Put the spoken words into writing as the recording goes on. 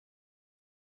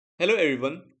Hello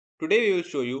everyone, today we will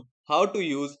show you how to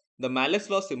use the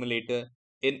Malus Law Simulator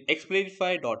in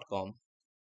Experify.com.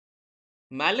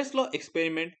 Malus Law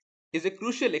experiment is a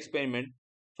crucial experiment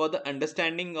for the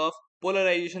understanding of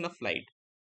polarization of light.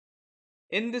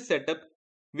 In this setup,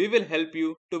 we will help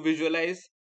you to visualize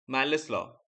Malus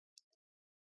Law.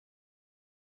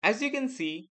 As you can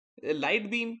see, a light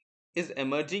beam is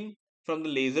emerging from the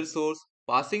laser source,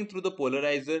 passing through the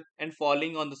polarizer and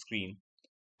falling on the screen.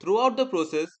 Throughout the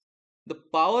process, the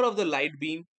power of the light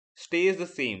beam stays the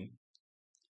same.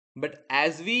 But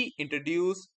as we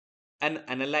introduce an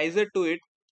analyzer to it,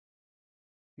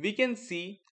 we can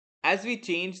see as we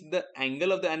change the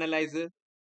angle of the analyzer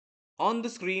on the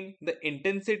screen, the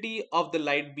intensity of the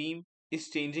light beam is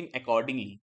changing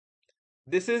accordingly.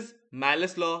 This is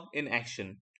Malus Law in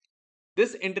action.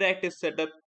 This interactive setup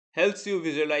helps you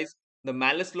visualize the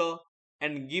Malus Law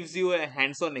and gives you a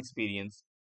hands-on experience.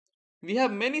 We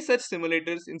have many such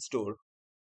simulators in store.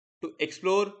 To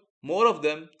explore more of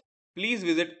them, please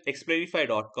visit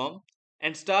experify.com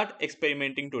and start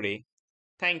experimenting today.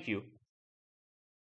 Thank you.